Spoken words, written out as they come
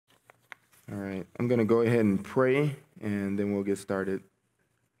All right, I'm going to go ahead and pray, and then we'll get started.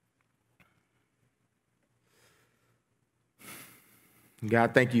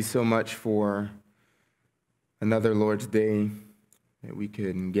 God, thank you so much for another Lord's Day that we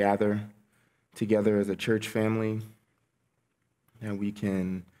can gather together as a church family, and we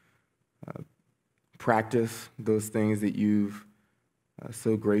can practice those things that you've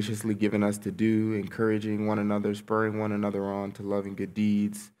so graciously given us to do, encouraging one another, spurring one another on to love and good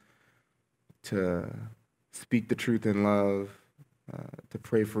deeds, to speak the truth in love, to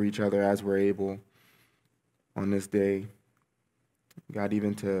pray for each other as we're able on this day. God,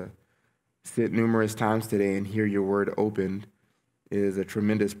 even to sit numerous times today and hear your word opened is a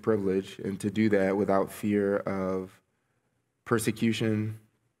tremendous privilege, and to do that without fear of persecution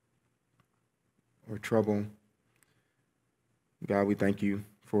or trouble. God, we thank you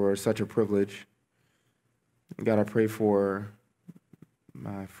for such a privilege. God, I pray for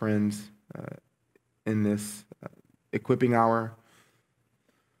my friends in this equipping hour,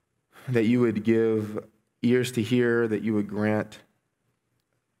 that you would give ears to hear, that you would grant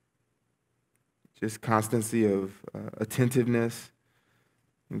just constancy of attentiveness,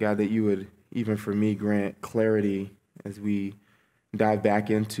 and God, that you would, even for me, grant clarity as we dive back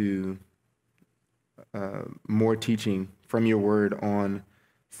into more teaching from your word on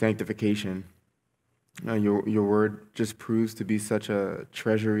sanctification. Your word just proves to be such a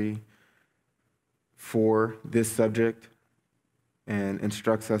treasury for this subject and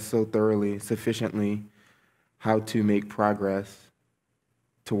instructs us so thoroughly, sufficiently, how to make progress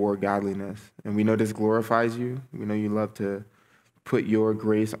toward godliness. And we know this glorifies you. We know you love to put your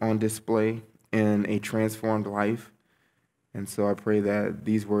grace on display in a transformed life. And so I pray that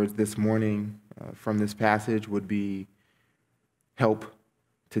these words this morning from this passage would be help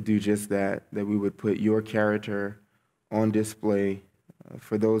to do just that, that we would put your character on display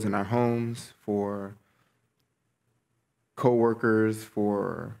for those in our homes, for co-workers,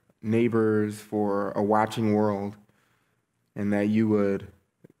 for neighbors, for a watching world, and that you would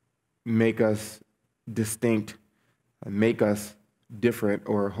make us distinct, make us different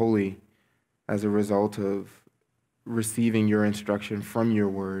or holy as a result of receiving your instruction from your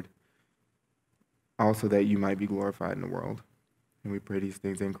word, also that you might be glorified in the world. And we pray these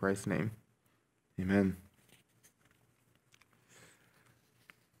things in Christ's name. Amen.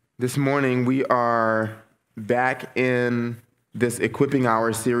 This morning, we are back in this Equipping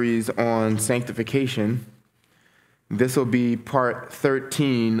Hour series on sanctification. This will be part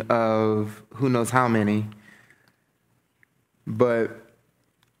 13 of who knows how many. But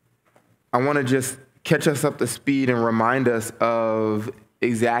I want to just catch us up to speed and remind us of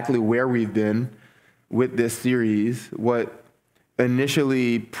exactly where we've been with this series, what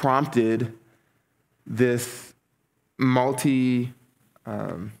initially prompted this multi-round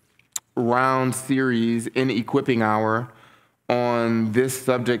series in Equipping Hour on this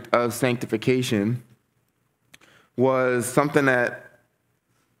subject of sanctification was something that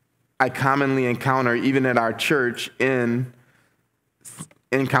I commonly encounter even at our church in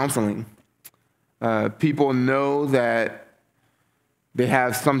counseling. People know that they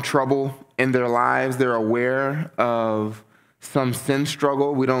have some trouble in their lives. They're aware of some sin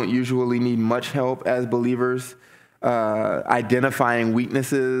struggle. We don't usually need much help as believers identifying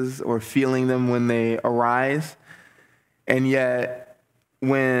weaknesses or feeling them when they arise. And yet,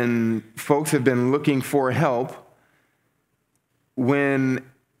 when folks have been looking for help, when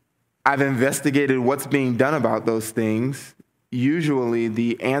I've investigated what's being done about those things, usually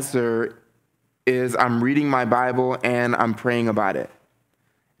the answer is I'm reading my Bible and I'm praying about it.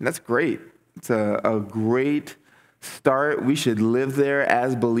 And that's great. It's a great start. We should live there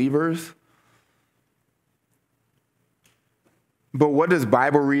as believers. But what does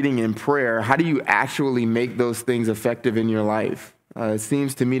Bible reading and prayer, how do you actually make those things effective in your life? It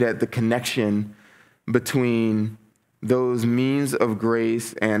seems to me that the connection between those means of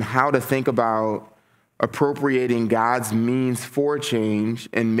grace and how to think about appropriating God's means for change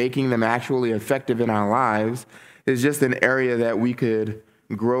and making them actually effective in our lives is just an area that we could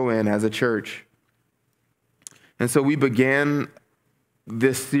grow in as a church. And so we began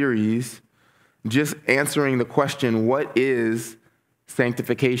this series just answering the question, what is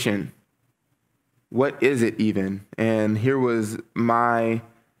sanctification? What is it even? And here was my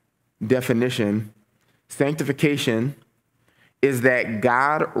definition. Sanctification is that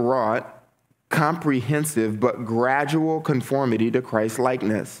God wrought comprehensive but gradual conformity to Christ's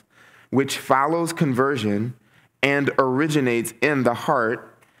likeness, which follows conversion and originates in the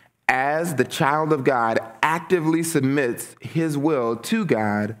heart as the child of God actively submits his will to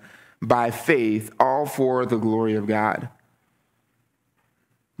God by faith, all for the glory of God.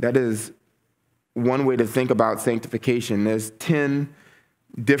 That is one way to think about sanctification. There's 10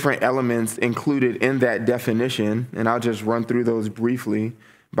 different elements included in that definition, and I'll just run through those briefly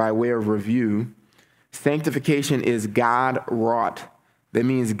by way of review. Sanctification is God-wrought. That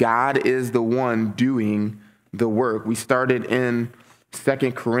means God is the one doing the work. We started in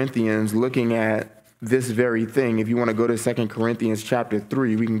 2 Corinthians looking at this very thing. If you want to go to 2 Corinthians chapter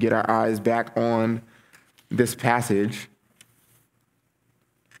 3, we can get our eyes back on this passage.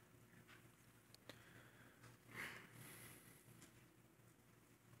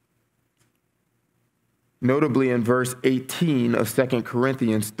 Notably in verse 18 of 2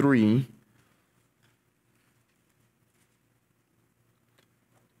 Corinthians 3,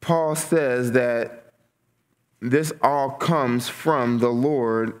 Paul says that this all comes from the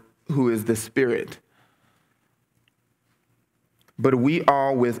Lord who is the Spirit. But we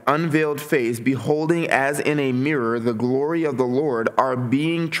all, with unveiled face, beholding as in a mirror the glory of the Lord, are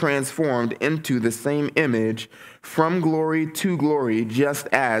being transformed into the same image from glory to glory, just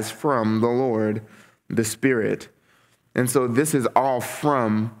as from the Lord, the Spirit. And so this is all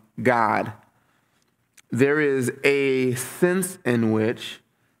from God. There is a sense in which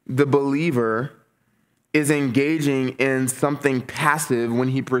the believer is engaging in something passive when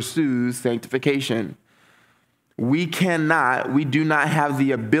he pursues sanctification. We do not have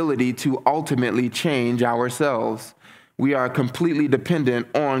the ability to ultimately change ourselves. We are completely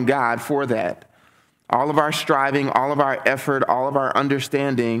dependent on God for that. All of our striving, all of our effort, all of our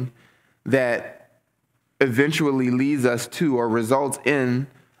understanding that eventually leads us to or results in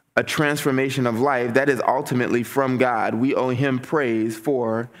a transformation of life, that is ultimately from God. We owe him praise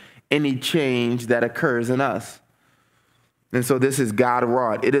for any change that occurs in us. And so this is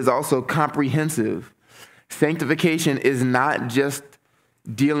God-wrought. It is also comprehensive. Sanctification is not just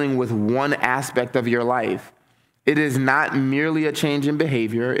dealing with one aspect of your life. It is not merely a change in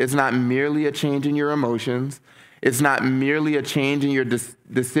behavior. It's not merely a change in your emotions. It's not merely a change in your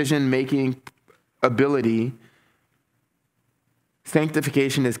decision-making ability.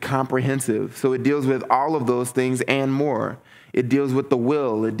 Sanctification is comprehensive. So it deals with all of those things and more. It deals with the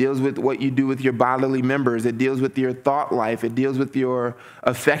will. It deals with what you do with your bodily members. It deals with your thought life. It deals with your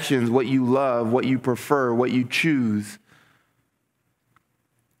affections, what you love, what you prefer, what you choose.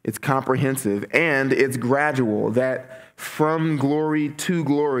 It's comprehensive and it's gradual. That from glory to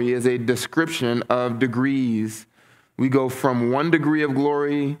glory is a description of degrees. We go from one degree of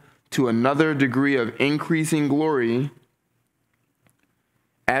glory to another degree of increasing glory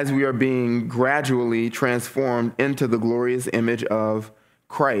as we are being gradually transformed into the glorious image of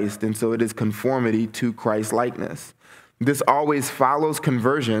Christ. And so it is conformity to Christ likeness. This always follows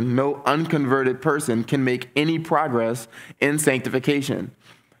conversion. No unconverted person can make any progress in sanctification.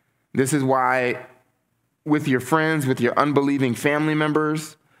 This is why with your friends, with your unbelieving family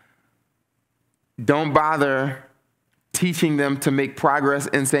members, don't bother teaching them to make progress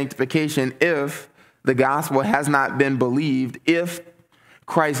in sanctification if the gospel has not been believed, if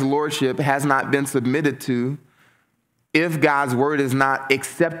Christ's lordship has not been submitted to, if God's word is not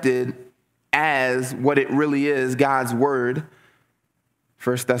accepted as what it really is, God's word,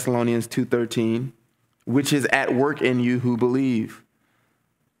 1 Thessalonians 2:13, which is at work in you who believe.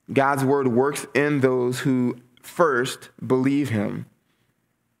 God's word works in those who first believe him.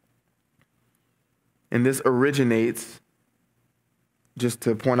 And this originates, just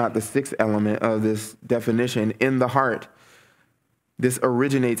to point out the sixth element of this definition, in the heart. This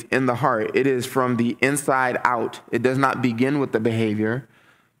originates in the heart. It is from the inside out. It does not begin with the behavior,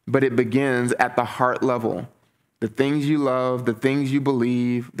 but it begins at the heart level. The things you love, the things you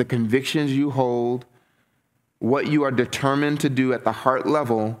believe, the convictions you hold, what you are determined to do at the heart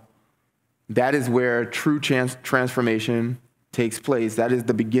level, that is where true transformation takes place. That is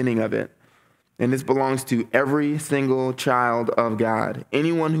the beginning of it. And this belongs to every single child of God.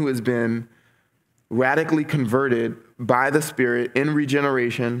 Anyone who has been radically converted by the Spirit in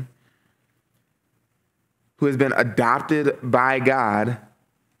regeneration, who has been adopted by God,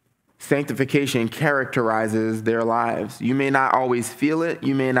 sanctification characterizes their lives. You may not always feel it.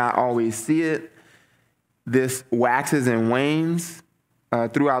 You may not always see it. This waxes and wanes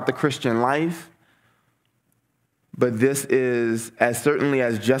throughout the Christian life. But this is, as certainly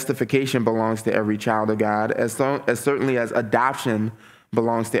as justification belongs to every child of God, as certainly as adoption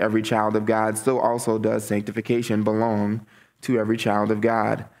belongs to every child of God, so also does sanctification belong to every child of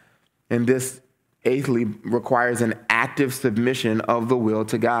God. And this, eighthly, requires an active submission of the will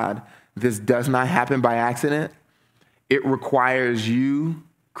to God. This does not happen by accident. It requires you,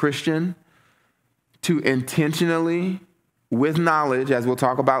 Christian, to intentionally, with knowledge, as we'll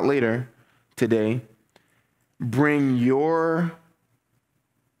talk about later today, bring your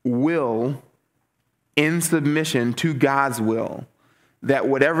will in submission to God's will, that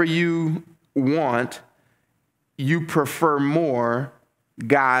whatever you want, you prefer more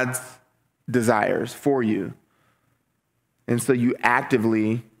God's desires for you. And so you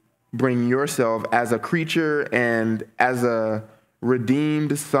actively bring yourself as a creature and as a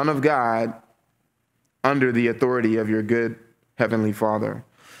redeemed son of God under the authority of your good heavenly Father.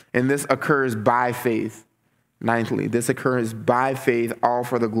 And this occurs by faith. Ninthly, this occurs by faith, all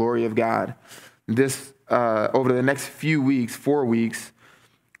for the glory of God. This, over the next few weeks, 4 weeks,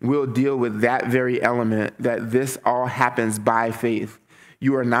 we'll deal with that very element, that this all happens by faith.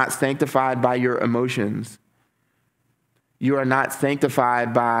 You are not sanctified by your emotions. You are not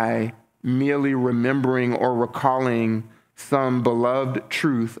sanctified by merely remembering or recalling some beloved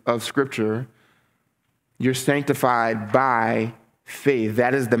truth of Scripture. You're sanctified by faith.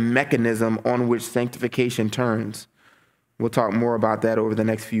 That is the mechanism on which sanctification turns. We'll talk more about that over the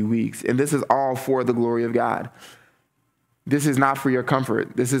next few weeks. And this is all for the glory of God. This is not for your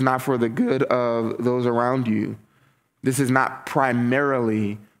comfort. This is not for the good of those around you. This is not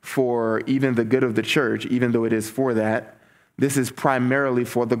primarily for even the good of the church, even though it is for that. This is primarily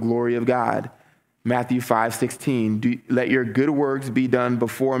for the glory of God. Matthew 5:16, let your good works be done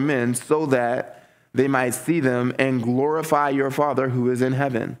before men so that they might see them and glorify your Father who is in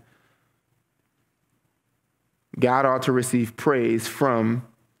heaven. God ought to receive praise from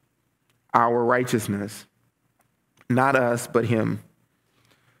our righteousness. Not us, but him.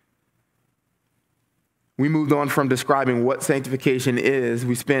 We moved on from describing what sanctification is.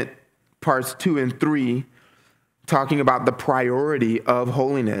 We spent parts 2 and 3 talking about the priority of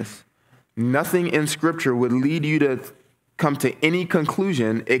holiness. Nothing in Scripture would lead you to come to any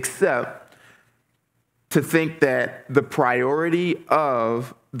conclusion except to think that the priority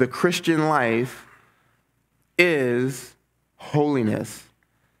of the Christian life is holiness.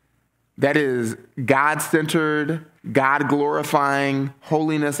 That is God-centered, God-glorifying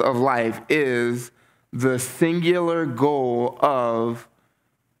holiness of life is the singular goal of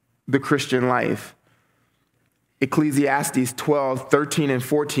the Christian life. Ecclesiastes 12:13 and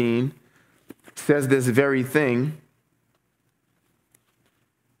 14 says this very thing.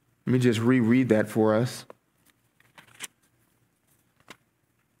 Let me just reread that for us.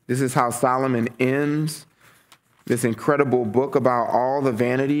 This is how Solomon ends this incredible book about all the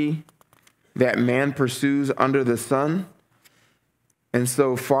vanity that man pursues under the sun. And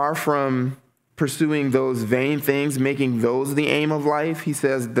so far from pursuing those vain things, making those the aim of life, he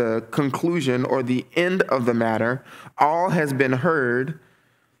says the conclusion or the end of the matter, all has been heard.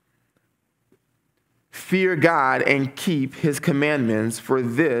 Fear God and keep his commandments, for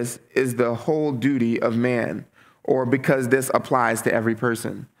this is the whole duty of man, or because this applies to every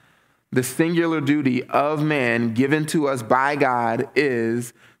person. The singular duty of man given to us by God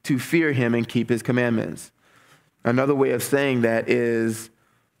is to fear him and keep his commandments. Another way of saying that is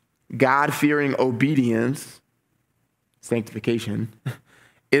God-fearing obedience, sanctification,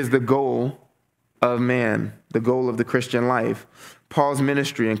 is the goal of man, the goal of the Christian life. Paul's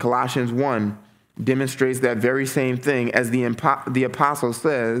ministry in Colossians 1 demonstrates that very same thing, as the apostle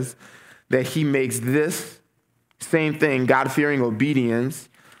says that he makes this same thing, God-fearing obedience,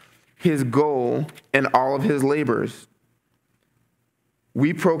 his goal in all of his labors.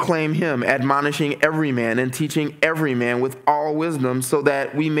 We proclaim him, admonishing every man and teaching every man with all wisdom, so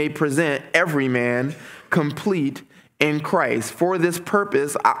that we may present every man complete in Christ. For this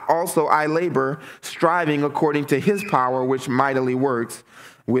purpose I labor, striving according to his power, which mightily works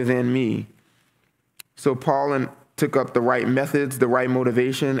within me. So Paul took up the right methods, the right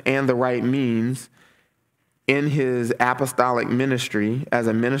motivation, and the right means in his apostolic ministry as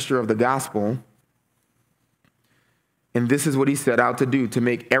a minister of the gospel. And this is what he set out to do, to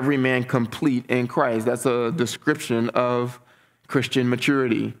make every man complete in Christ. That's a description of Christian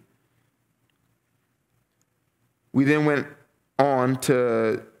maturity. We then went on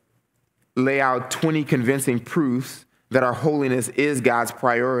to lay out 20 convincing proofs that our holiness is God's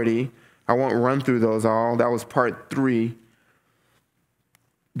priority. I won't run through those all. That was part 3.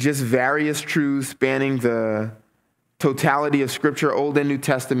 Just various truths spanning the totality of Scripture, Old and New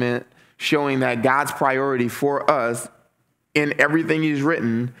Testament, showing that God's priority for us in everything he's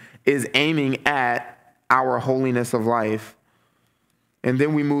written is aiming at our holiness of life. And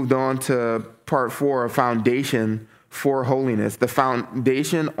then we moved on to part 4, a foundation for holiness. The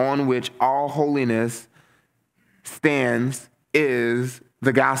foundation on which all holiness stands is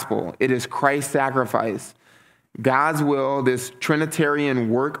the gospel. It is Christ's sacrifice. God's will, this Trinitarian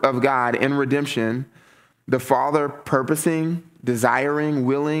work of God in redemption, the Father purposing, desiring,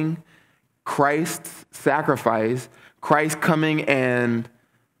 willing, Christ's sacrifice, Christ coming and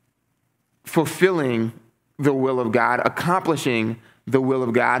fulfilling the will of God, accomplishing the will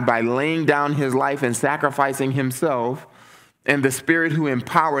of God by laying down his life and sacrificing himself, and the Spirit who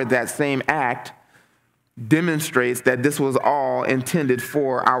empowered that same act demonstrates that this was all intended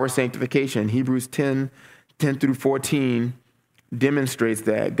for our sanctification. Hebrews 10:10-14 demonstrates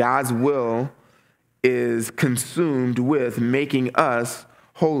that God's will is consumed with making us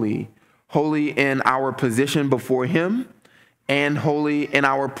holy, holy in our position before him and holy in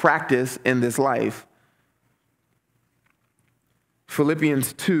our practice in this life.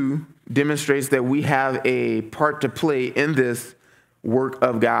 Philippians 2 demonstrates that we have a part to play in this work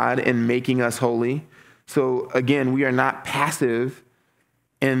of God in making us holy. So again, we are not passive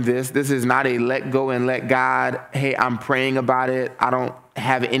in this. This is not a let go and let God, hey, I'm praying about it. I don't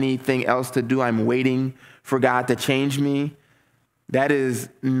have anything else to do. I'm waiting for God to change me. That is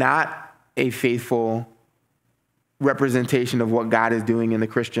not a faithful representation of what God is doing in the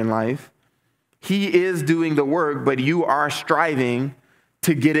Christian life. He is doing the work, but you are striving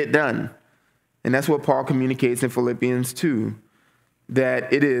to get it done. And that's what Paul communicates in Philippians 2,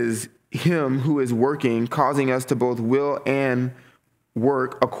 that it is him who is working, causing us to both will and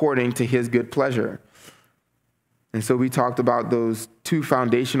work according to his good pleasure. And so we talked about those two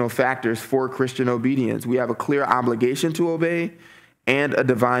foundational factors for Christian obedience. We have a clear obligation to obey and a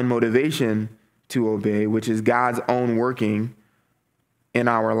divine motivation to obey, which is God's own working in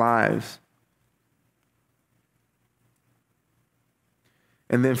our lives.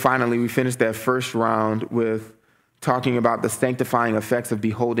 And then finally, we finished that first round with talking about the sanctifying effects of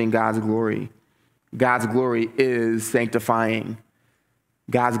beholding God's glory. God's glory is sanctifying.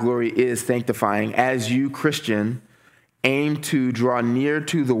 God's glory is sanctifying. As you, Christian, aim to draw near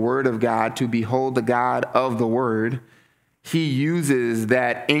to the Word of God, to behold the God of the Word, he uses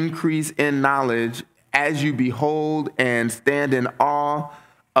that increase in knowledge as you behold and stand in awe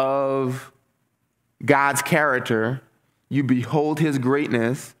of God's character. You behold his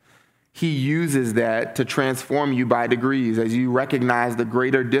greatness. He uses that to transform you by degrees as you recognize the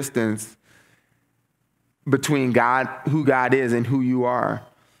greater distance between God, who God is, and who you are.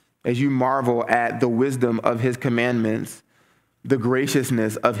 As you marvel at the wisdom of his commandments, the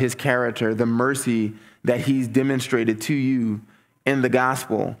graciousness of his character, the mercy that he's demonstrated to you in the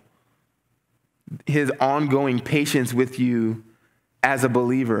gospel, his ongoing patience with you as a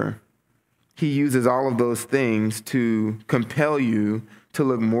believer. He uses all of those things to compel you to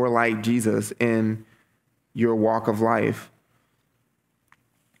look more like Jesus in your walk of life.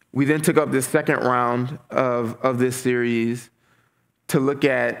 We then took up this second round of this series to look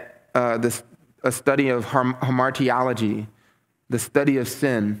at a study of hamartiology, the study of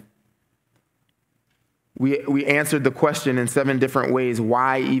sin. We answered the question in 7 different ways: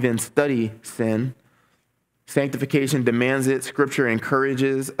 why even study sin? Sanctification demands it. Scripture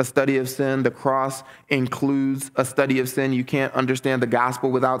encourages a study of sin. The cross includes a study of sin. You can't understand the gospel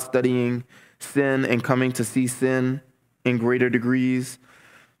without studying sin and coming to see sin in greater degrees.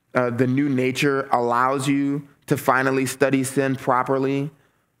 The new nature allows you to finally study sin properly.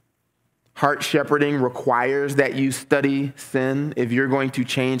 Heart shepherding requires that you study sin. If you're going to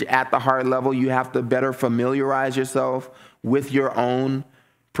change at the heart level, you have to better familiarize yourself with your own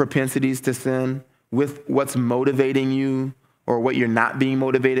propensities to sin, with what's motivating you or what you're not being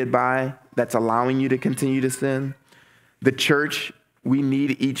motivated by that's allowing you to continue to sin. The church, we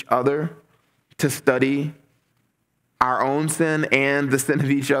need each other to study our own sin and the sin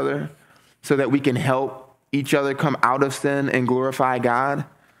of each other so that we can help each other come out of sin and glorify God.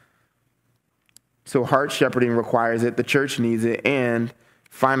 So heart shepherding requires it. The church needs it. And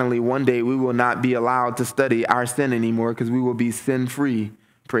finally, one day we will not be allowed to study our sin anymore because we will be sin-free,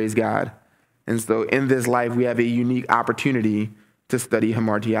 praise God. And so in this life, we have a unique opportunity to study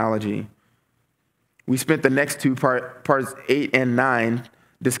hamartiology. We spent the next two parts 8 and 9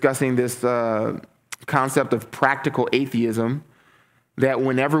 discussing this concept of practical atheism, that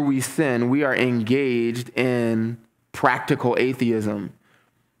whenever we sin, we are engaged in practical atheism.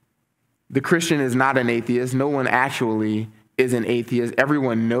 The Christian is not an atheist. No one actually is an atheist.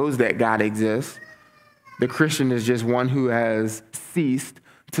 Everyone knows that God exists. The Christian is just one who has ceased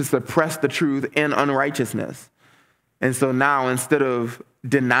to suppress the truth in unrighteousness. And so now, instead of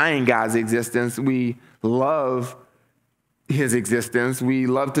denying God's existence, we love his existence. We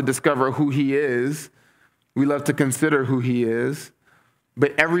love to discover who he is. We love to consider who he is.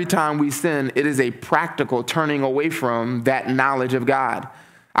 But every time we sin, it is a practical turning away from that knowledge of God.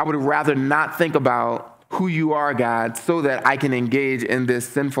 I would rather not think about who you are, God, so that I can engage in this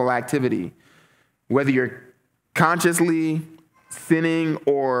sinful activity. Whether you're consciously sinning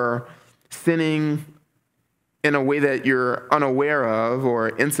or sinning in a way that you're unaware of or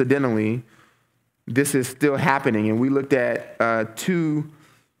incidentally, this is still happening. And we looked at two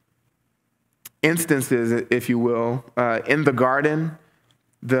instances, if you will, in the garden,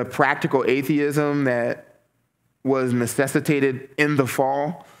 the practical atheism that was necessitated in the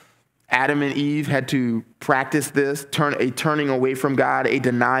fall. Adam and Eve had to practice this, turning away from God, a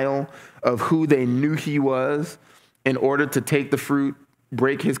denial of who they knew he was in order to take the fruit,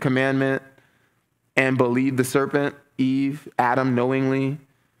 break his commandment, and believe the serpent. Eve, Adam knowingly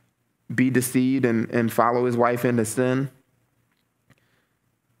be deceived and follow his wife into sin.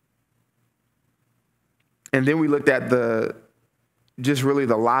 And then we looked at the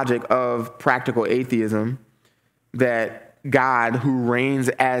logic of practical atheism, that God, who reigns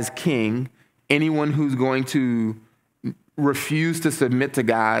as king, anyone who's going to refuse to submit to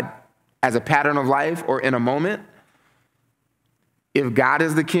God as a pattern of life or in a moment, if God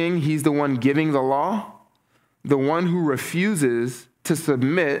is the king, he's the one giving the law. The one who refuses to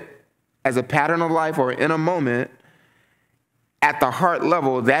submit as a pattern of life or in a moment, at the heart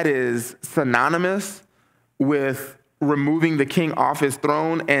level, that is synonymous with removing the king off his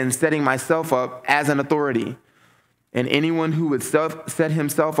throne and setting myself up as an authority. And anyone who would set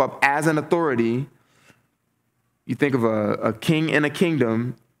himself up as an authority, you think of a king in a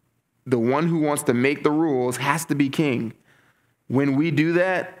kingdom, the one who wants to make the rules has to be king. When we do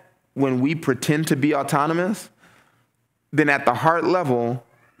that, when we pretend to be autonomous, then at the heart level,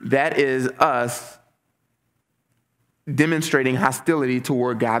 that is us demonstrating hostility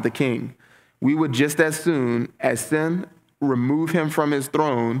toward God the King. We would just as soon as sin remove him from his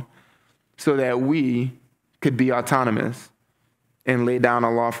throne so that we could be autonomous and lay down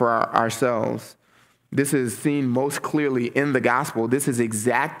a law for ourselves. This is seen most clearly in the gospel. This is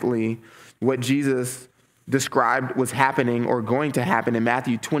exactly what Jesus described was happening or going to happen in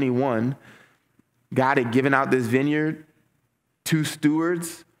Matthew 21. God had given out this vineyard to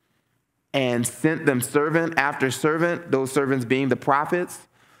stewards and sent them servant after servant, those servants being the prophets,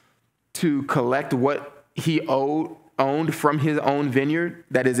 to collect what he owned from his own vineyard,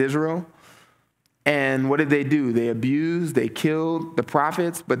 that is Israel. And what did they do? They abused, they killed the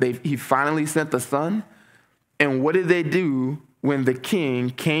prophets, but he finally sent the Son. And what did they do when the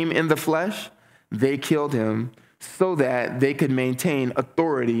king came in the flesh? They killed him so that they could maintain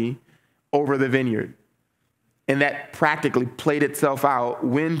authority over the vineyard. And that practically played itself out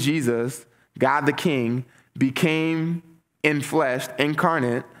when Jesus, God the King, became in flesh,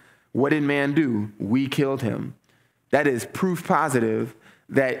 incarnate. What did man do? We killed him. That is proof positive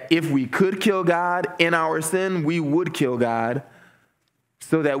that if we could kill God in our sin, we would kill God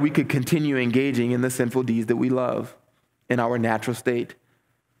so that we could continue engaging in the sinful deeds that we love in our natural state.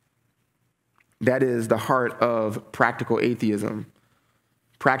 That is the heart of practical atheism.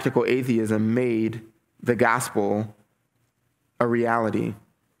 Practical atheism made the gospel a reality,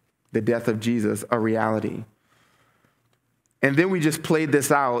 the death of Jesus a reality. And then we just played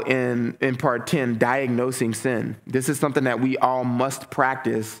this out in part 10, diagnosing sin. This is something that we all must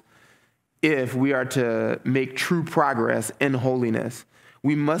practice if we are to make true progress in holiness.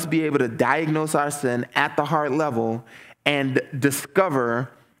 We must be able to diagnose our sin at the heart level and discover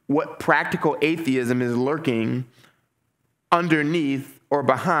what practical atheism is lurking underneath or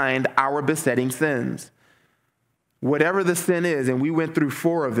behind our besetting sins. Whatever the sin is, and we went through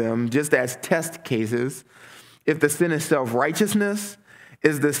 4 of them just as test cases. If the sin is self-righteousness,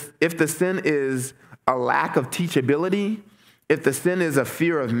 if the sin is a lack of teachability, if the sin is a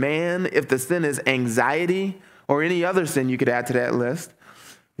fear of man, if the sin is anxiety, or any other sin you could add to that list,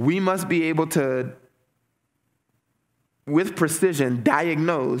 we must be able to, with precision,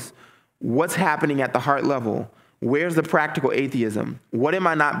 diagnose what's happening at the heart level. Where's the practical atheism? What am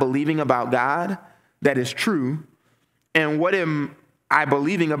I not believing about God that is true? And what am I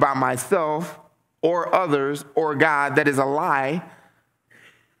believing about myself or others or God that is a lie?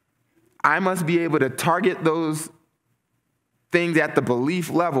 I must be able to target those things at the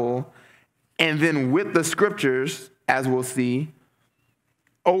belief level, and then with the scriptures, as we'll see,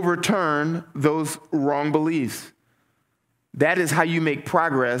 overturn those wrong beliefs. That is how you make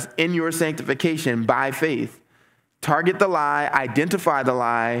progress in your sanctification, by faith. Target the lie, identify the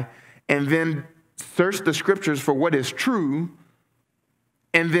lie, and then search the scriptures for what is true,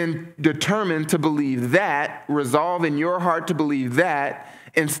 and then determine to believe that, resolve in your heart to believe that,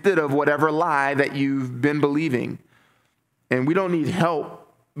 instead of whatever lie that you've been believing. And we don't need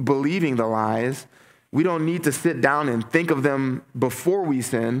help believing the lies. We don't need to sit down and think of them before we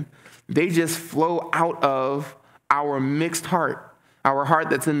sin. They just flow out of our mixed heart, our heart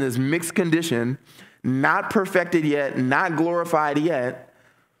that's in this mixed condition, not perfected yet, not glorified yet,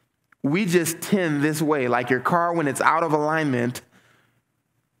 we just tend this way, like your car when it's out of alignment,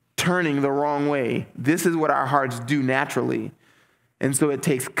 turning the wrong way. This is what our hearts do naturally. And so it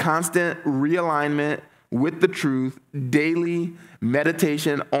takes constant realignment with the truth, daily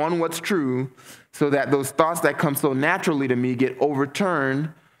meditation on what's true, so that those thoughts that come so naturally to me get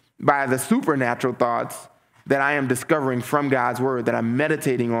overturned by the supernatural thoughts that I am discovering from God's word, that I'm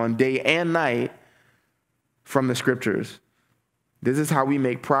meditating on day and night from the scriptures. This is how we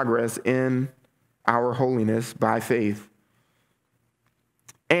make progress in our holiness by faith.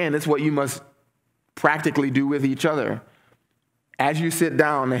 And it's what you must practically do with each other. As you sit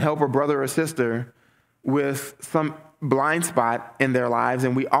down and help a brother or sister with some blind spot in their lives,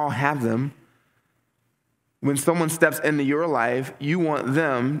 and we all have them, when someone steps into your life, you want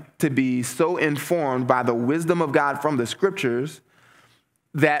them to be so informed by the wisdom of God from the scriptures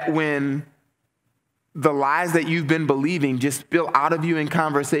that when the lies that you've been believing just spill out of you in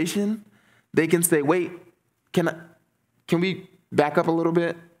conversation, they can say, wait, can we back up a little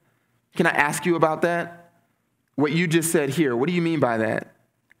bit? Can I ask you about that? What you just said here, what do you mean by that?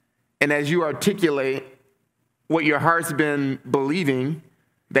 And as you articulate what your heart's been believing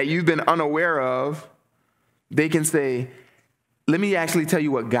that you've been unaware of, they can say, let me actually tell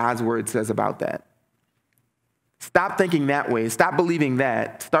you what God's word says about that. Stop thinking that way. Stop believing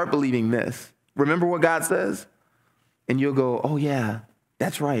that. Start believing this. Remember what God says? And you'll go, oh yeah,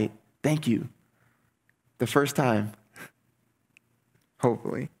 that's right. Thank you. The first time.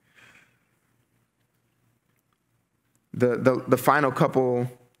 Hopefully. The final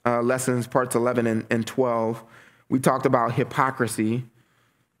couple lessons, parts 11 and 12, we talked about hypocrisy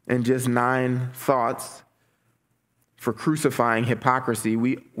and just 9 thoughts for crucifying hypocrisy.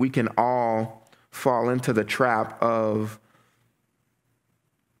 We can all fall into the trap of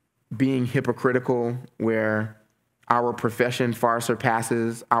being hypocritical, where our profession far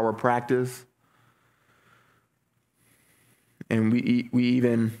surpasses our practice. And we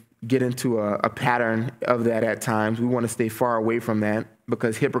even get into a pattern of that at times. We want to stay far away from that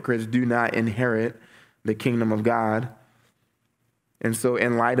because hypocrites do not inherit the kingdom of God. And so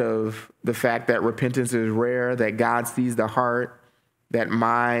in light of the fact that repentance is rare, that God sees the heart, that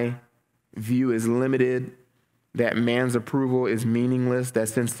my view is limited, that man's approval is meaningless, that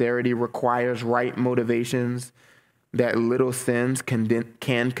sincerity requires right motivations, that little sins can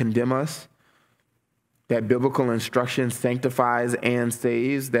condemn us, that biblical instruction sanctifies and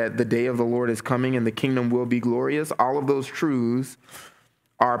saves, that the day of the Lord is coming and the kingdom will be glorious. All of those truths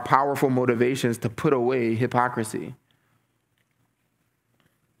are powerful motivations to put away hypocrisy.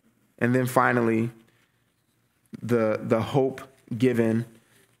 And then finally, the hope given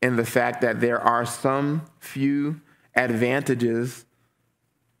in the fact that there are some few advantages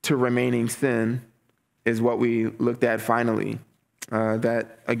to remaining sin is what we looked at finally.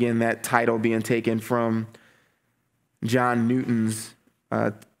 That title being taken from John Newton's,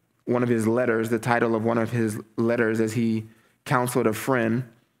 one of his letters, the title of one of his letters as he counseled a friend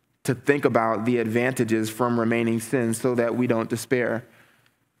to think about the advantages from remaining sin so that we don't despair.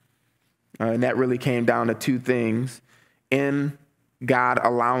 And that really came down to 2 things. In God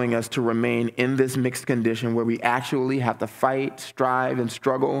allowing us to remain in this mixed condition where we actually have to fight, strive, and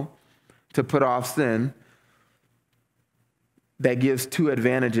struggle to put off sin, that gives 2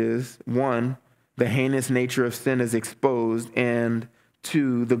 advantages. 1, the heinous nature of sin is exposed, and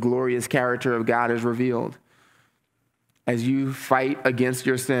 2, the glorious character of God is revealed. As you fight against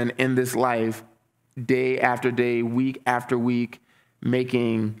your sin in this life, day after day, week after week,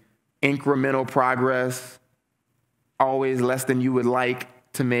 making incremental progress, always less than you would like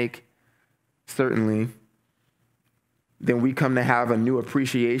to make, certainly, then we come to have a new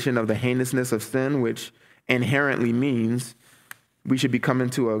appreciation of the heinousness of sin, which inherently means we should be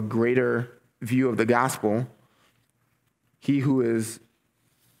coming to a greater view of the gospel. He who has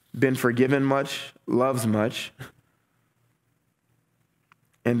been forgiven much loves much.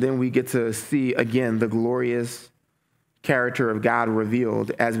 And then we get to see again the glorious character of God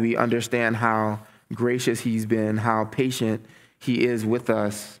revealed as we understand how gracious he's been, how patient he is with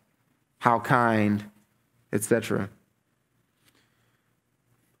us, how kind, etc.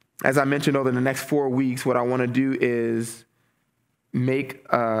 As I mentioned, over the next 4 weeks, what I want to do is make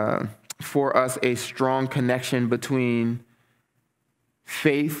for us a strong connection between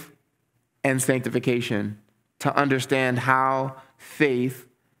faith and sanctification, to understand how faith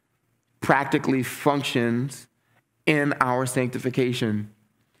practically functions in our sanctification.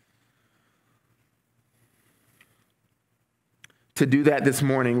 To do that this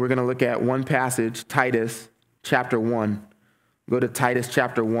morning, we're going to look at one passage, Titus chapter 1. Go to Titus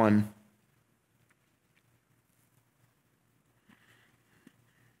chapter 1.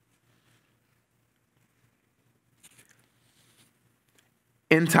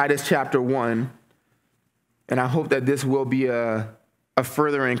 in Titus chapter 1, and I hope that this will be a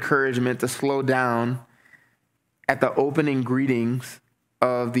further encouragement to slow down at the opening greetings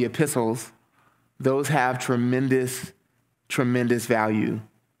of the epistles. Those have tremendous, tremendous value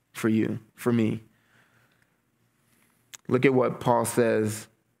for you, for me. Look at what Paul says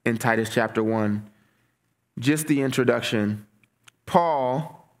in Titus chapter 1. Just the introduction.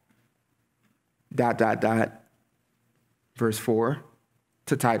 Paul, ... verse 4,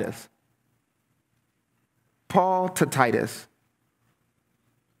 to Titus. Paul to Titus.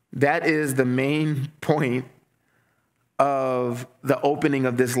 That is the main point of the opening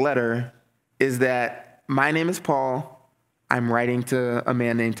of this letter, is that my name is Paul. I'm writing to a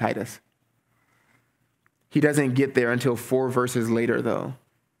man named Titus. He doesn't get there until 4 verses later, though.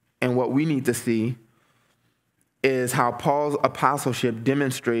 And what we need to see is how Paul's apostleship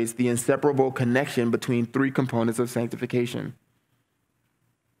demonstrates the inseparable connection between 3 components of sanctification.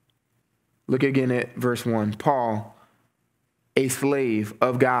 Look again at verse 1. Paul, a slave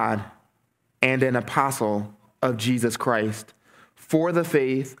of God and an apostle of Jesus Christ, for the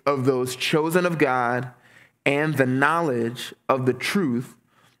faith of those chosen of God and the knowledge of the truth,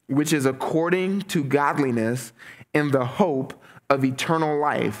 which is according to godliness, in the hope of eternal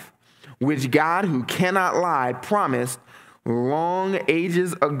life, which God, who cannot lie, promised long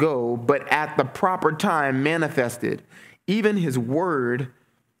ages ago, but at the proper time manifested, even his word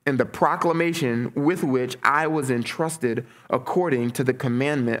and the proclamation with which I was entrusted according to the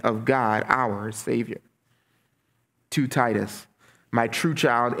commandment of God, our Savior. To Titus, my true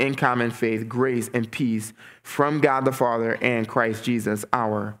child in common faith, grace and peace from God the Father and Christ Jesus,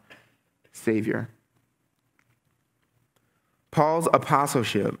 our Savior. Paul's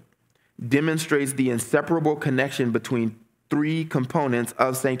apostleship demonstrates the inseparable connection between 3 components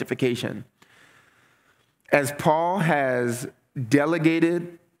of sanctification. As Paul has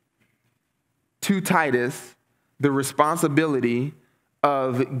delegated to Titus the responsibility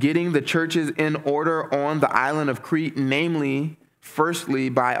of getting the churches in order on the island of Crete, namely, firstly,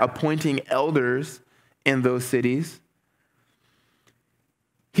 by appointing elders in those cities,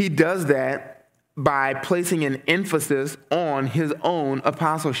 he does that by placing an emphasis on his own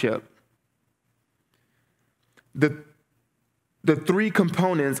apostleship. The 3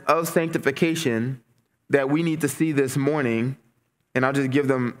 components of sanctification that we need to see this morning, and I'll just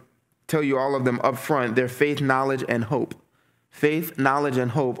tell you all of them up front. They're faith, knowledge, and hope. Faith, knowledge,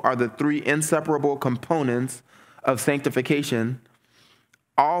 and hope are the 3 inseparable components of sanctification,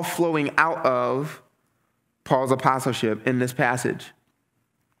 all flowing out of Paul's apostleship in this passage.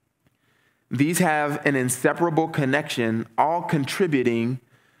 These have an inseparable connection, all contributing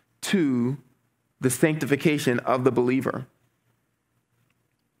to the sanctification of the believer.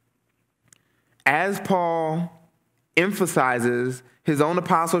 As Paul emphasizes his own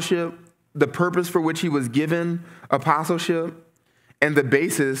apostleship, the purpose for which he was given apostleship, and the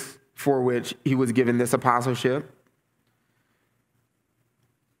basis for which he was given this apostleship,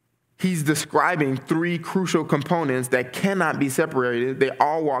 he's describing 3 crucial components that cannot be separated. They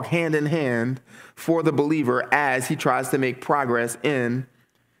all walk hand in hand for the believer as he tries to make progress in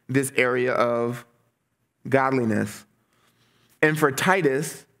this area of godliness. And for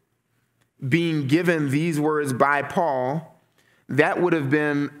Titus, being given these words by Paul, that would have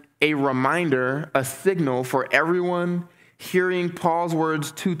been a reminder, a signal for everyone hearing Paul's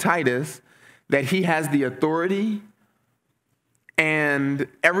words to Titus that he has the authority and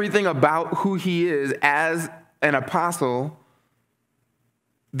everything about who he is as an apostle.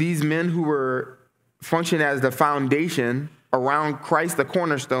 These men who were function as the foundation around Christ, the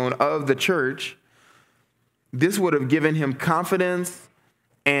cornerstone of the church, this would have given him confidence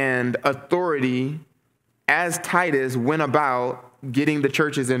and authority as Titus went about getting the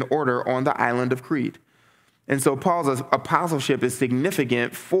churches in order on the island of Crete. And so Paul's apostleship is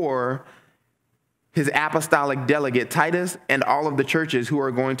significant for his apostolic delegate Titus and all of the churches who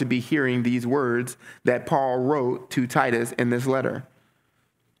are going to be hearing these words that Paul wrote to Titus in this letter.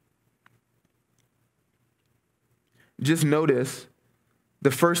 Just notice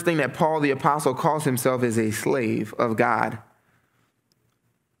the first thing that Paul the apostle calls himself is a slave of God.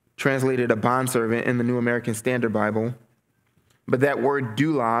 Translated a bondservant in the New American Standard Bible. But that word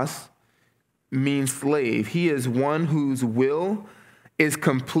doulos means slave. He is one whose will is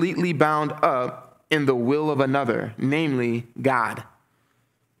completely bound up in the will of another, namely God.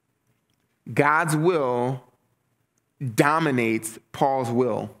 God's will dominates Paul's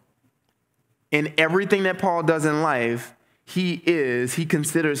will. In everything that Paul does in life, he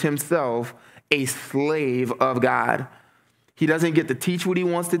considers himself a slave of God. He doesn't get to teach what he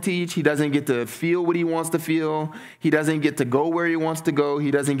wants to teach. He doesn't get to feel what he wants to feel. He doesn't get to go where he wants to go. He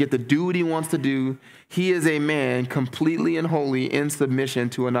doesn't get to do what he wants to do. He is a man completely and wholly in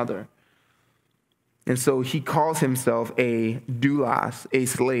submission to another. And so he calls himself a doulos, a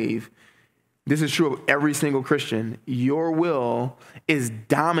slave. This is true of every single Christian. Your will is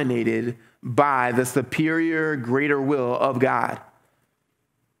dominated by the superior, greater will of God.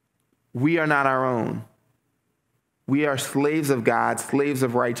 We are not our own. We are slaves of God, slaves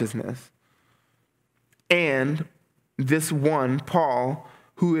of righteousness. And this one, Paul,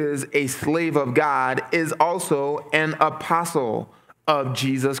 who is a slave of God, is also an apostle of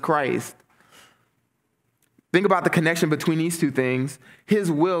Jesus Christ. Think about the connection between these two things.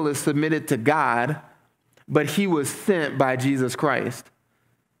 His will is submitted to God, but he was sent by Jesus Christ.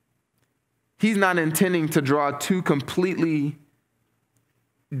 He's not intending to draw two completely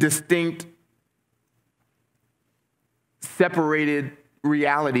distinct, separated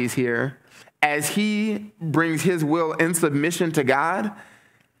realities here. As he brings his will in submission to God,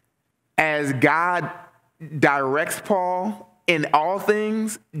 as God directs Paul in all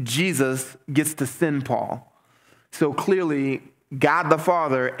things, Jesus gets to send Paul. So clearly, God the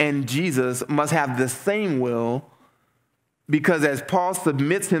Father and Jesus must have the same will, because as Paul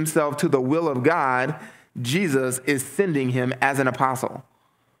submits himself to the will of God, Jesus is sending him as an apostle.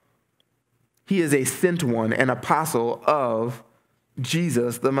 He is a sent one, an apostle of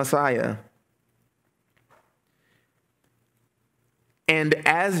Jesus the Messiah. And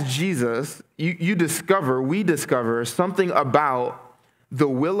as Jesus, we discover something about the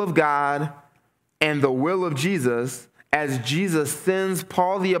will of God and the will of Jesus as Jesus sends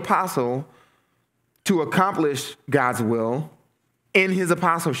Paul the apostle to accomplish God's will in his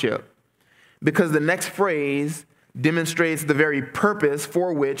apostleship. Because the next phrase demonstrates the very purpose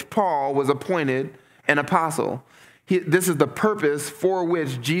for which Paul was appointed an apostle. This is the purpose for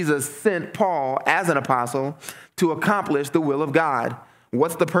which Jesus sent Paul as an apostle to accomplish the will of God.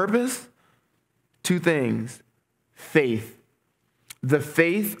 What's the purpose? Two things. Faith. The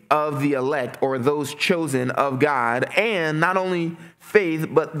faith of the elect, or those chosen of God, and not only faith,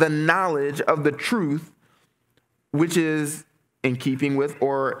 but the knowledge of the truth, which is in keeping with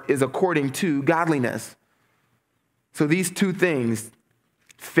or is according to godliness. So these two things,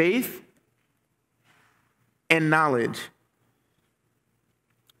 faith and knowledge.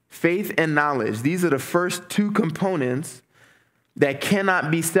 Faith and knowledge. These are the first two components that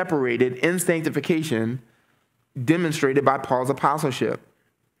cannot be separated in sanctification, demonstrated by Paul's apostleship.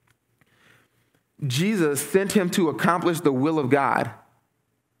 Jesus sent him to accomplish the will of God.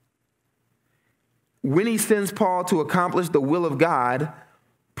 When he sends Paul to accomplish the will of God,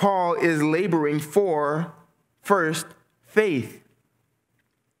 Paul is laboring for, first, faith.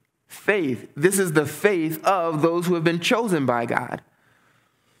 Faith. This is the faith of those who have been chosen by God.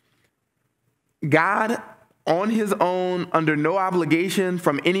 God, on his own, under no obligation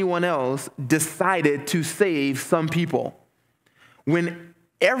from anyone else, decided to save some people. When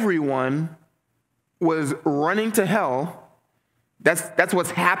everyone was running to hell, that's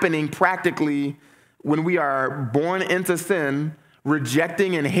what's happening practically when we are born into sin,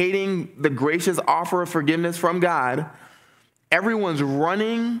 rejecting and hating the gracious offer of forgiveness from God. Everyone's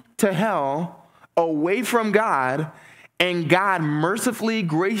running to hell away from God, and God mercifully,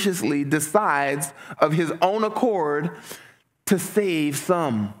 graciously decides of his own accord to save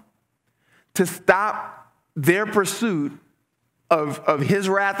some, to stop their pursuit of his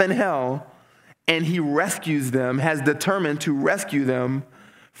wrath and hell, and he rescues them, has determined to rescue them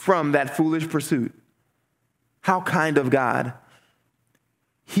from that foolish pursuit. How kind of God.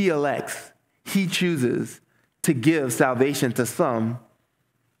 He elects, he chooses to give salvation to some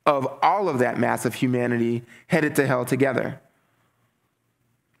of all of that mass of humanity headed to hell together.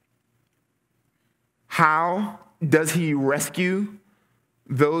 How does he rescue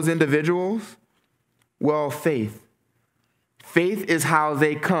those individuals? Well, faith. Faith is how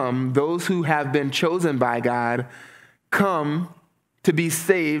they come, those who have been chosen by God, come to be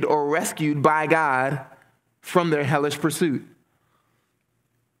saved or rescued by God from their hellish pursuit.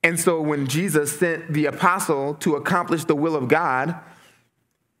 And so when Jesus sent the apostle to accomplish the will of God,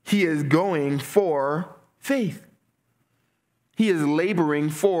 he is going for faith. He is laboring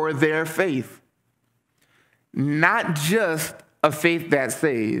for their faith. Not just a faith that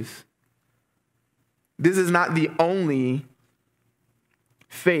saves. This is not the only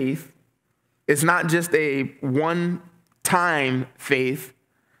faith. It's not just a one-time faith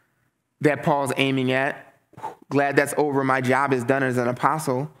that Paul's aiming at. Glad that's over. My job is done as an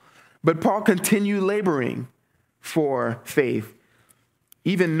apostle. But Paul continued laboring for faith.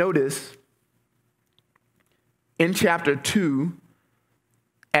 Even notice in chapter 2,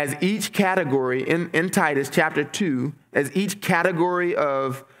 as each category, in Titus chapter 2, as each category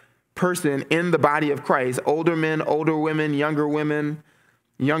of person in the body of Christ, older men, older women, younger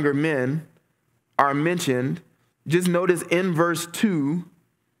men, are mentioned, just notice in verse 2,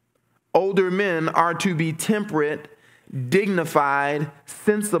 older men are to be temperate, dignified,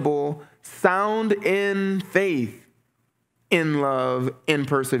 sensible, sound in faith, in love, in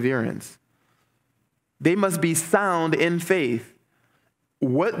perseverance. They must be sound in faith.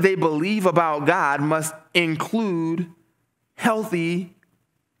 What they believe about God must include healthy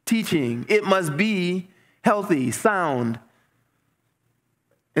teaching. It must be healthy, sound.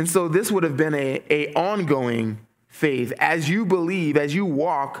 And so this would have been a ongoing faith. As you believe, as you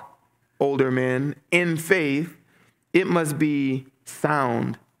walk, older men, in faith, it must be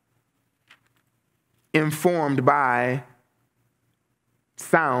sound, informed by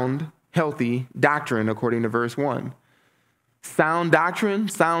sound, healthy doctrine, according to verse 1. Sound doctrine,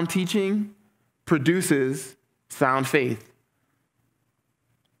 sound teaching produces sound faith.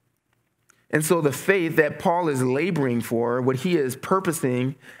 And so the faith that Paul is laboring for, what he is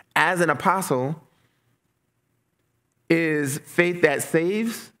purposing as an apostle, is faith that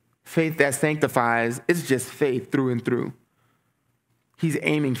saves, faith that sanctifies. It's just faith through and through. He's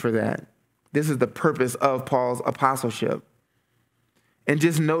aiming for that. This is the purpose of Paul's apostleship. And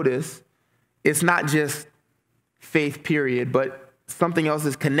just notice, it's not just faith, period, but something else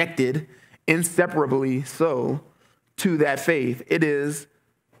is connected, inseparably so, to that faith. It is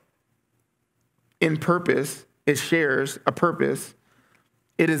in purpose, it shares a purpose.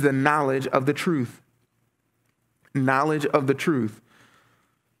 It is the knowledge of the truth. Knowledge of the truth.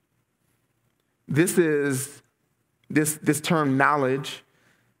 This term knowledge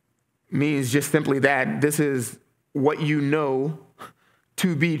means just simply that. This is what you know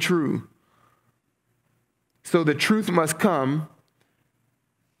to be true. So the truth must come.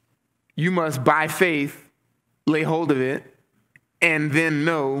 You must, by faith, lay hold of it and then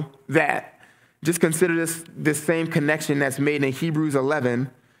know that. Just consider this same connection that's made in Hebrews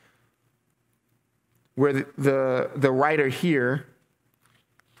 11, where the writer here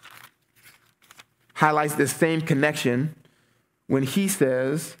highlights this same connection when he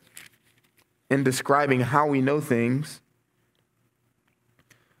says, in describing how we know things,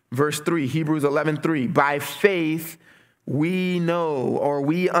 verse 3, Hebrews 11:3, by faith we know, or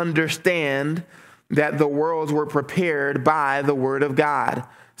we understand, that the worlds were prepared by the word of God,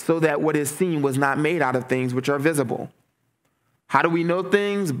 so that what is seen was not made out of things which are visible. How do we know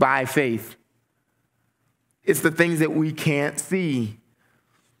things? By faith. It's the things that we can't see.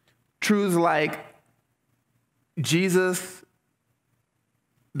 Truths like Jesus,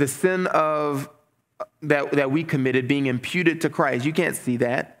 the sin of that we committed being imputed to Christ. You can't see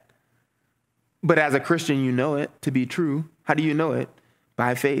that. But as a Christian, you know it to be true. How do you know it?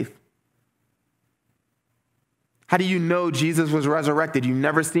 By faith. How do you know Jesus was resurrected? You've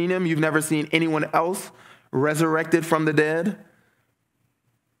never seen him. You've never seen anyone else resurrected from the dead.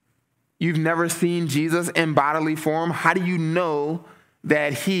 You've never seen Jesus in bodily form. How do you know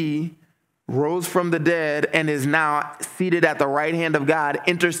that he rose from the dead and is now seated at the right hand of God,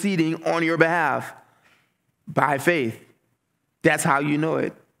 interceding on your behalf? By faith. That's how you know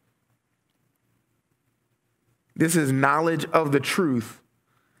it. This is knowledge of the truth.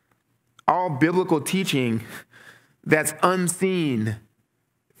 All biblical teaching that's unseen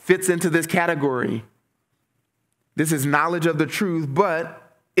fits into this category. This is knowledge of the truth,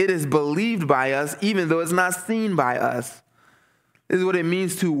 but it is believed by us even though it's not seen by us. This is what it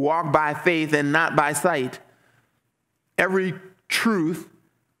means to walk by faith and not by sight. Every truth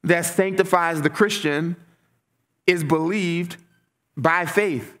that sanctifies the Christian is believed by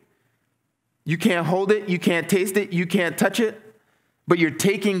faith. You can't hold it, you can't taste it, you can't touch it, but you're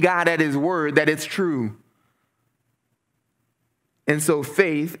taking God at his word that it's true. And so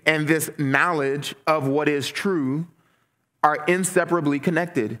faith and this knowledge of what is true are inseparably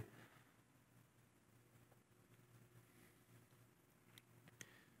connected.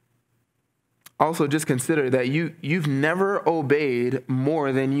 Also, just consider that you've never obeyed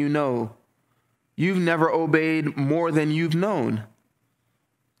more than you know. You've never obeyed more than you've known.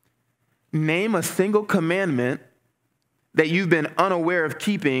 Name a single commandment that you've been unaware of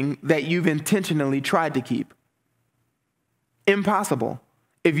keeping that you've intentionally tried to keep. Impossible.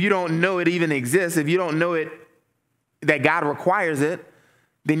 If you don't know it even exists, if you don't know it, that God requires it,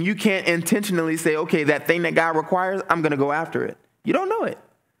 then you can't intentionally say, okay, that thing that God requires, I'm going to go after it. You don't know it.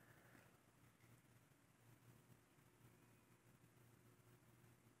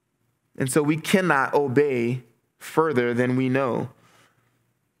 And so we cannot obey further than we know.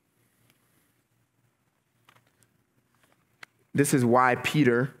 This is why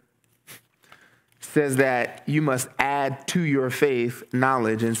Peter says that you must add to your faith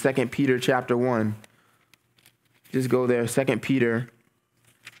knowledge in 2 Peter chapter 1. Just go there, 2 Peter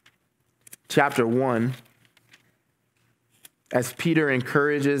chapter 1. As Peter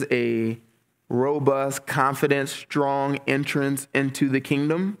encourages a robust, confident, strong entrance into the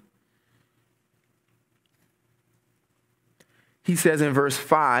kingdom, he says in verse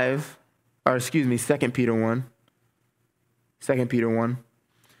 5, 2 Peter 1. 2 Peter 1.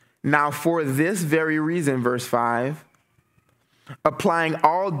 Now for this very reason, verse 5, applying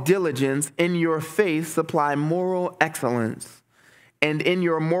all diligence, in your faith supply moral excellence, and in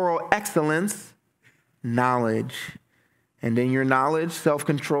your moral excellence, knowledge, and in your knowledge,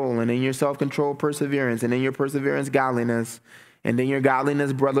 self-control, and in your self-control, perseverance, and in your perseverance, godliness, and in your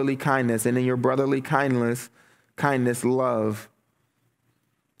godliness, brotherly kindness, and in your brotherly kindness, love.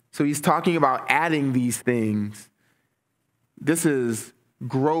 So he's talking about adding these things. This is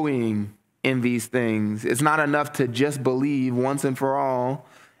growing in these things. It's not enough to just believe once and for all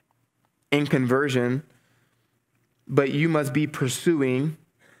in conversion, but you must be pursuing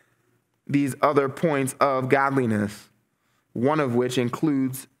these other points of godliness, one of which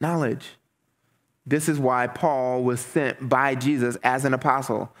includes knowledge. This is why Paul was sent by Jesus as an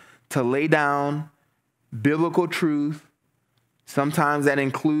apostle, to lay down biblical truth. Sometimes that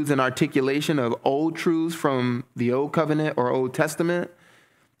includes an articulation of old truths from the Old Covenant or Old Testament.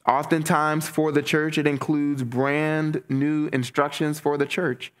 Oftentimes for the church, it includes brand new instructions for the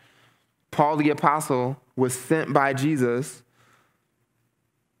church. Paul the apostle was sent by Jesus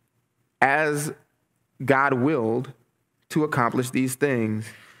as God willed to accomplish these things,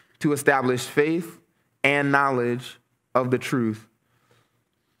 to establish faith and knowledge of the truth.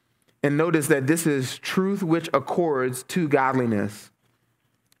 And notice that this is truth which accords to godliness.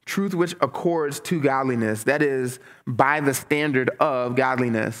 Truth which accords to godliness. That is by the standard of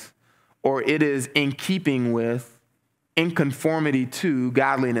godliness, or it is in keeping with, in conformity to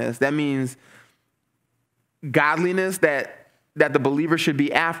godliness. That means godliness that the believer should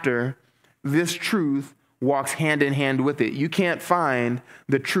be after. This truth walks hand in hand with it. You can't find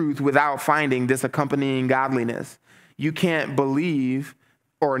the truth without finding this accompanying godliness. You can't believe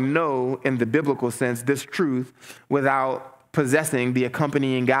or know, in the biblical sense, this truth without possessing the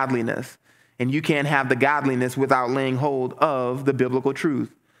accompanying godliness. And you can't have the godliness without laying hold of the biblical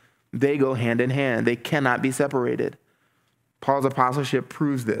truth. They go hand in hand. They cannot be separated. Paul's apostleship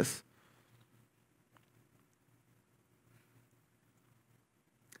proves this.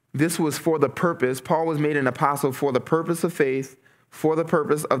 This was for the purpose. Paul was made an apostle for the purpose of faith, for the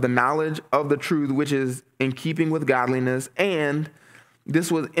purpose of the knowledge of the truth, which is in keeping with godliness, and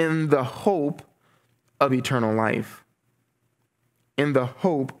this was in the hope of eternal life. In the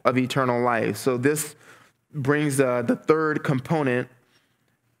hope of eternal life. So this brings the third component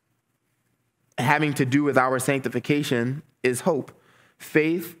having to do with our sanctification is hope.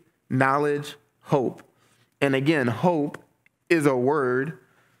 Faith, knowledge, hope. And again, hope is a word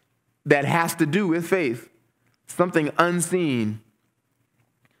that has to do with faith, something unseen.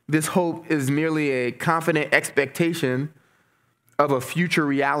 This hope is merely a confident expectation of a future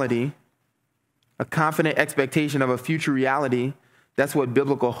reality, a confident expectation of a future reality. That's what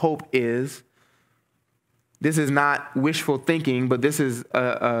biblical hope is. This is not wishful thinking, but this is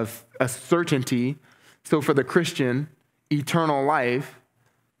a certainty. So for the Christian, eternal life,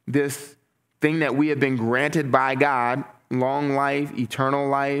 this thing that we have been granted by God, long life, eternal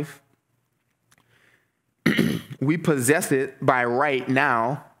life, we possess it by right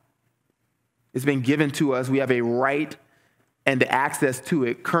now. It's been given to us. We have a right and access to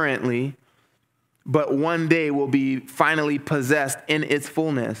it currently, but one day will be finally possessed in its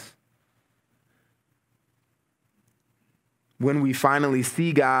fullness. When we finally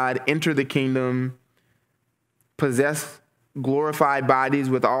see God enter the kingdom, possess glorified bodies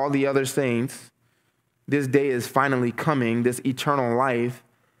with all the other saints, this day is finally coming, this eternal life,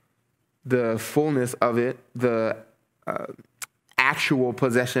 the fullness of it, the actual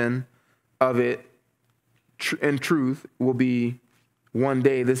possession of it in truth will be one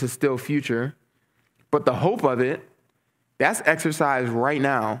day. This is still future. But the hope of it, that's exercised right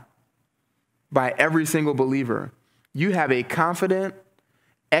now by every single believer. You have a confident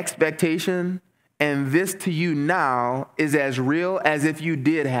expectation, and this to you now is as real as if you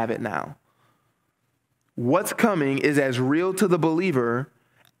did have it now. What's coming is as real to the believer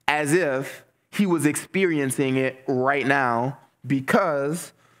as if he was experiencing it right now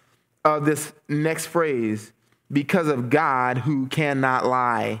because of this next phrase, because of God who cannot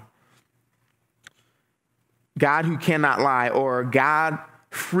lie. God who cannot lie, or God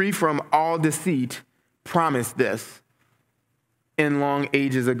free from all deceit, promised this. in long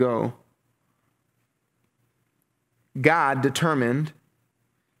ages ago, God determined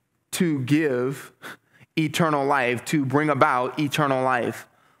to give eternal life, to bring about eternal life,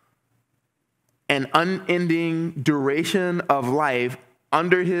 an unending duration of life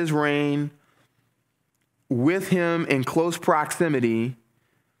under his reign, with him in close proximity.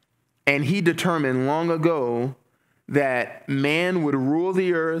 And he determined long ago that man would rule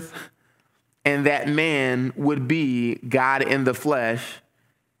the earth and that man would be God in the flesh.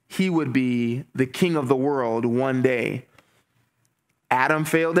 He would be the king of the world one day. Adam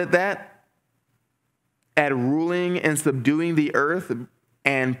failed at that, at ruling and subduing the earth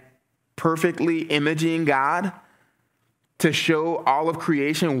and perfectly imaging God to show all of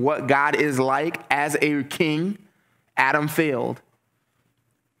creation what God is like as a king. Adam failed.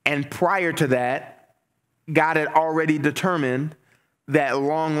 And prior to that, God had already determined that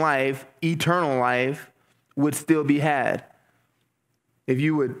long life, eternal life, would still be had. If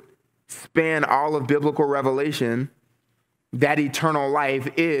you would span all of biblical revelation, that eternal life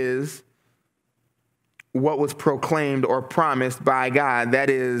is what was proclaimed or promised by God. That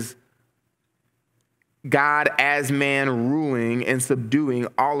is God as man ruling and subduing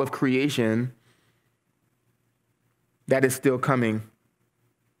all of creation. That is still coming.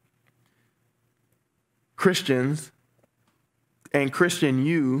 Christians and Christian,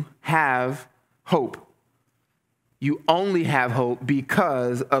 you have hope. You only have hope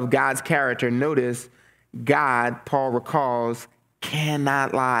because of God's character. Notice, God, Paul recalls,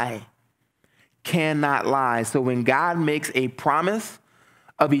 cannot lie. Cannot lie. So when God makes a promise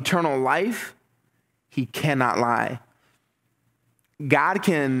of eternal life, he cannot lie. God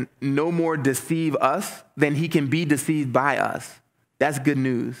can no more deceive us than he can be deceived by us. That's good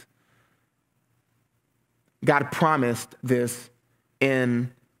news. God promised this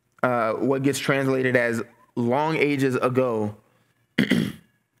in what gets translated as long ages ago,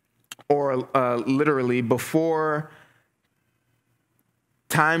 or literally before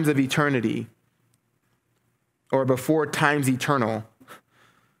times of eternity, or before times eternal.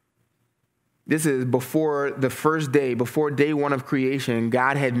 This is before the first day, before day one of creation.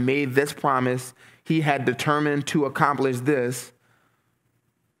 God had made this promise. He had determined to accomplish this.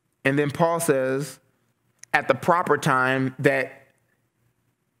 And then Paul says, at the proper time, that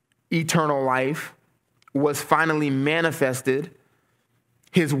eternal life was finally manifested,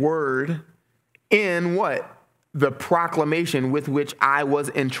 his word, in what? The proclamation with which I was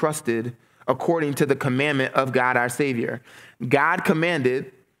entrusted according to the commandment of God our Savior. God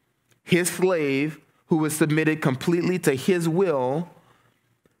commanded his slave, who was submitted completely to his will,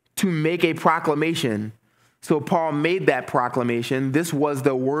 to make a proclamation. So Paul made that proclamation. This was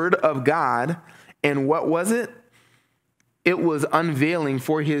the word of God. And what was it? It was unveiling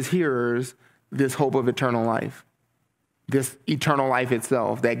for his hearers this hope of eternal life, this eternal life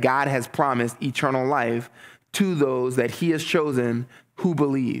itself, that God has promised eternal life to those that he has chosen who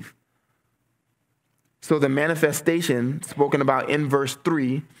believe. So the manifestation spoken about in verse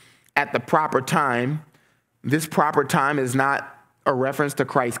 3, at the proper time, this proper time is not a reference to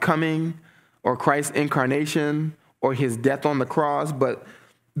Christ's coming or Christ's incarnation or his death on the cross, but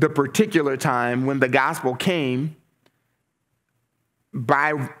the particular time when the gospel came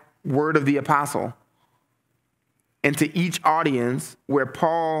by word of the apostle. And to each audience where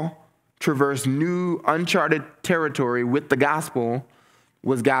Paul traversed new uncharted territory with the gospel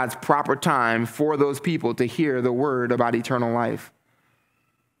was God's proper time for those people to hear the word about eternal life.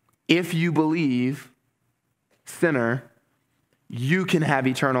 If you believe, sinner, you can have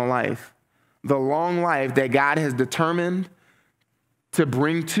eternal life. The long life that God has determined to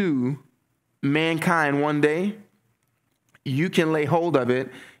bring to mankind one day, you can lay hold of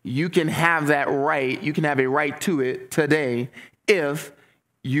it. You can have that right. You can have a right to it today if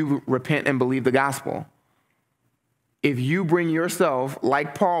you repent and believe the gospel. If you bring yourself,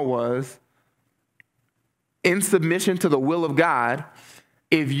 like Paul was, in submission to the will of God,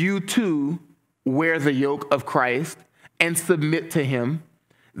 if you too wear the yoke of Christ and submit to him,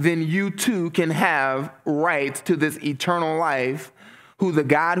 then you too can have rights to this eternal life, who the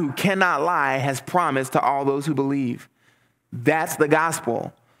God who cannot lie has promised to all those who believe. That's the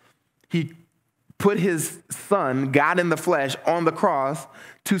gospel. He put his son, God in the flesh, on the cross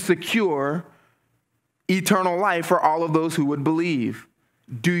to secure eternal life for all of those who would believe.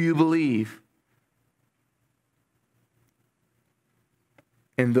 Do you believe?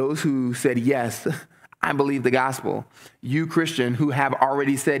 And those who said, yes, I believe the gospel. You, Christian, who have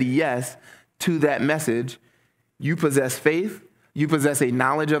already said yes to that message, you possess faith, you possess a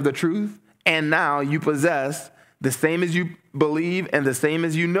knowledge of the truth, and now you possess the same as you believe and the same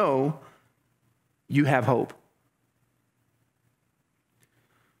as you know, you have hope.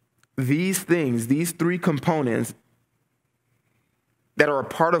 these things, these three components that are a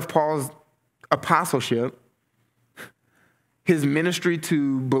part of Paul's apostleship, his ministry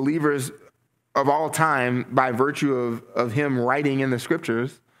to believers of all time by virtue of him writing in the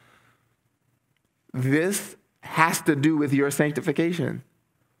scriptures, this has to do with your sanctification.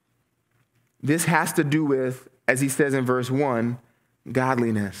 This has to do with, as he says in verse 1,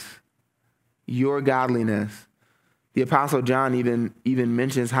 godliness, your godliness. The Apostle John even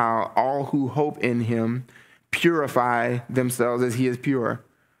mentions how all who hope in him purify themselves as he is pure.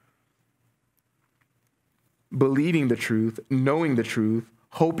 Believing the truth, knowing the truth,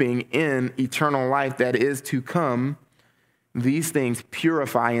 hoping in eternal life that is to come, these things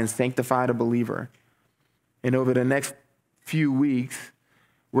purify and sanctify the believer. And over the next few weeks,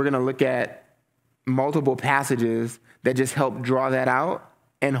 we're going to look at multiple passages that just help draw that out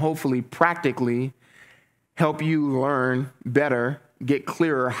and hopefully practically help you learn better, get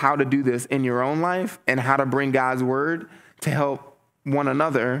clearer how to do this in your own life and how to bring God's word to help one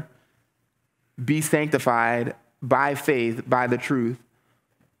another be sanctified by faith, by the truth.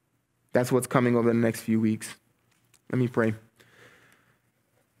 That's what's coming over the next few weeks. Let me pray.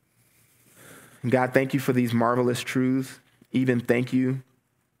 God, thank you for these marvelous truths. Even thank you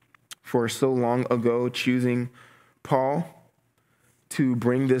for so long ago choosing Paul to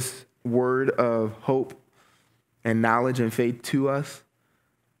bring this word of hope and knowledge and faith to us.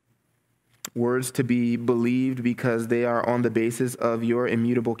 Words to be believed because they are on the basis of your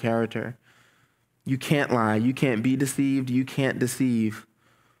immutable character. You can't lie. You can't be deceived. You can't deceive.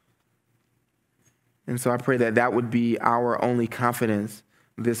 And so I pray that that would be our only confidence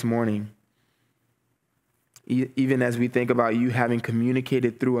this morning. Even as we think about you having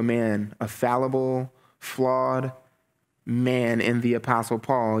communicated through a man, a fallible, flawed man in the Apostle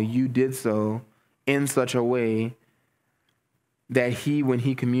Paul, you did so in such a way that he, when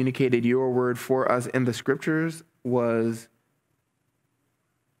he communicated your word for us in the scriptures, was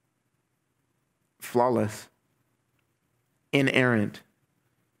flawless, inerrant.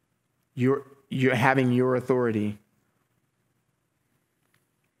 You're having your authority.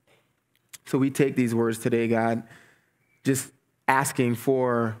 So we take these words today, God, just asking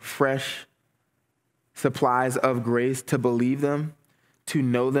for fresh supplies of grace to believe them, to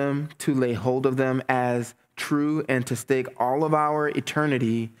know them, to lay hold of them as true, and to stake all of our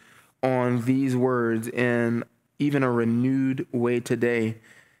eternity on these words in even a renewed way today.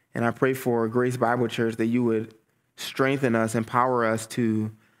 And I pray for Grace Bible Church that you would strengthen us, empower us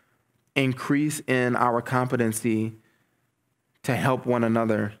to increase in our competency to help one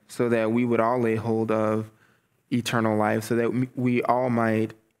another so that we would all lay hold of eternal life, so that we all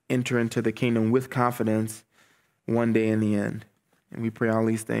might enter into the kingdom with confidence one day in the end. And we pray all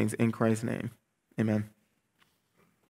these things in Christ's name. Amen.